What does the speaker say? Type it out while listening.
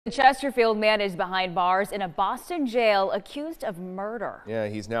The Chesterfield man is behind bars in a Boston jail accused of murder. Yeah,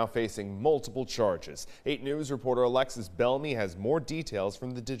 he's now facing multiple charges. 8 News reporter Alexis Bellamy has more details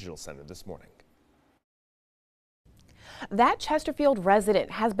from the Digital Center this morning. That Chesterfield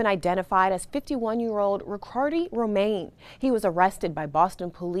resident has been identified as 51-year-old Riccardy Romain. He was arrested by Boston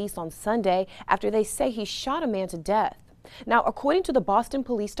police on Sunday after they say he shot a man to death. Now, according to the Boston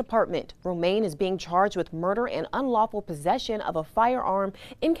Police Department, Romain is being charged with murder and unlawful possession of a firearm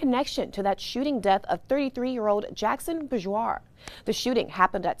in connection to that shooting death of 33-year-old Jackson Beausejour. The shooting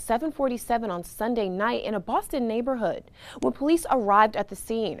happened at 7:47 on Sunday night in a Boston neighborhood. When police arrived at the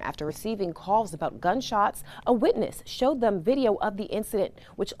scene after receiving calls about gunshots, a witness showed them video of the incident,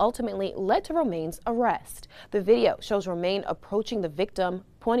 which ultimately led to Romain's arrest. The video shows Romain approaching the victim,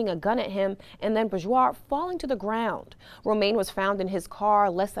 pointing a gun at him, and then Beausejour falling to the ground. Romain was found in his car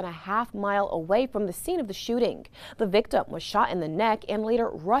less than a half-mile away from the scene of the shooting. The victim was shot in the neck and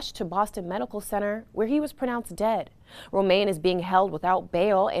later rushed to Boston Medical Center, where he was pronounced dead. Romain is being held without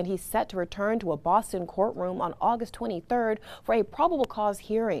bail, and he's set to return to a Boston courtroom on August 23rd for a probable cause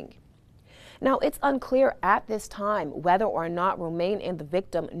hearing. Now, it's unclear at this time whether or not Romain and the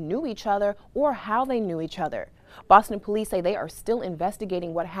victim knew each other or how they knew each other. Boston police say they are still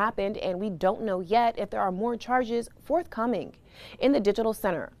investigating what happened, and we don't know yet if there are more charges forthcoming. In the Digital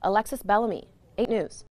Center, Alexis Bellamy, 8 News.